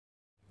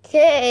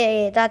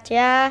给大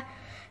家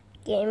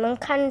给你们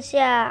看一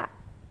下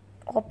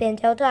我扁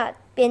交叉。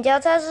扁交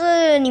叉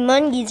是你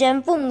们以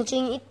前父母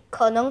亲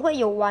可能会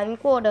有玩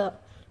过的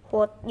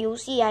游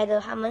戏来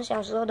的，他们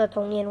小时候的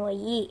童年回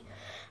忆。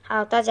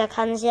好，大家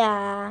看一下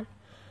啊，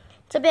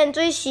这边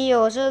最稀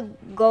有是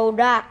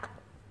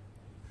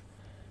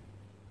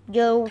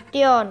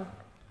Golduck、Guldion，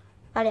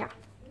 罢了。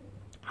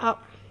好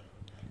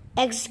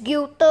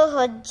 ，Executor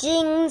和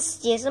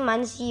Jinx 也是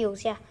蛮稀有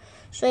下，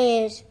所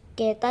以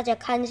给大家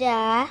看一下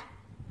啊。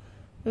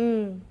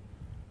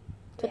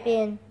这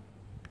边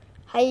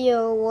还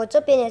有我这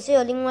边也是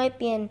有另外一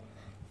边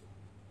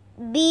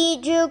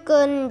 ，Bijou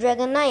跟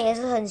Dragonite 也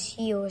是很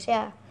稀有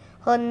下，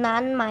很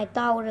难买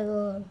到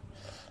的。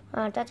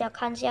大家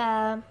看一下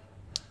啊，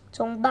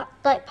从 Bug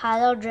再爬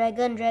到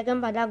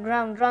Dragon 爬到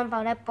Ground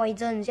爬到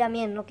Poison 下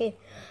面 ，OK。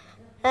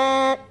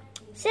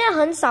现在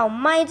很少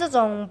卖这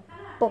种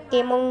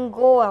Pokemon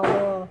Go 啊，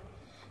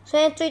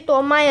现在最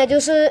多卖的就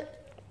是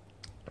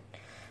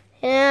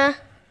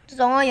这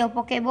种有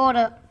Pokeball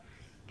的，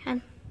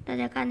大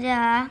家看一下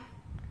啊，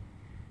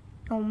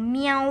有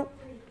喵，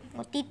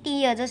我弟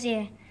弟的这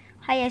些，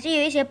还也是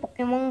有一些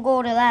Pokemon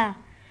Go 的啦，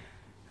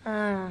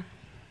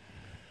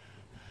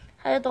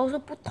还有都是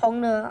不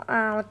同的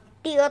啊。我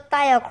第2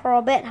代的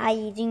Crobat 还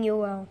已经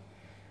有了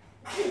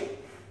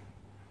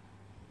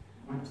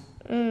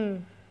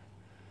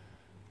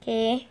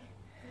，OK，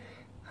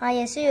 它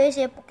也是有一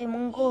些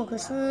Pokemon Go， 可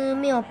是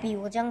没有比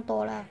我这样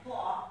多啦。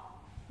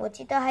我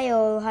记得还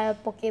有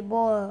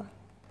Pokeball，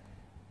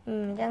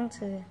 这样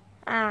子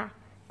啊，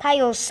它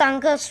有3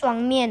个双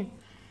面，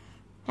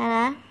看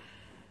啊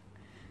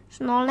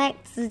 ，Snorlax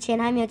之前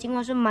还没有进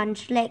化是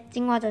Munchlax，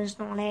 进化成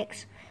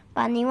Snorlax，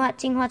 把另外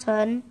进化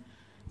成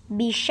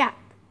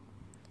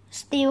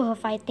Bishop、Steel 和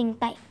Fighting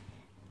带，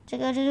这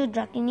个就是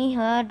Dratini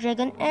和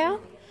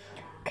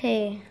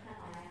Dragonair。OK，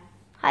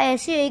 它也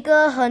是有一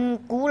个很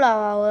古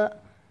老的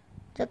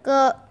这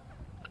个，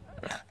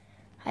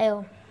还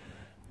有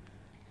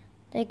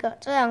这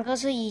2个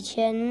是以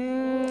前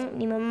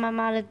你们妈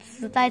妈的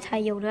时代才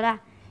有的啦，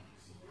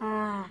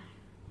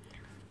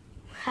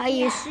它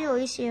也是有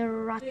一些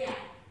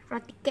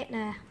Raticat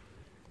的，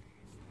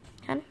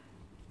看，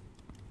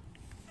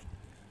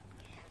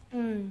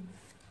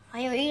还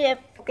有一些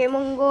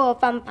Pokemon Go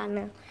翻版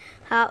的。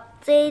好，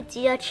这一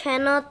集的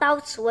channel 到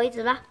此为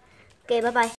止啦，OK，拜拜。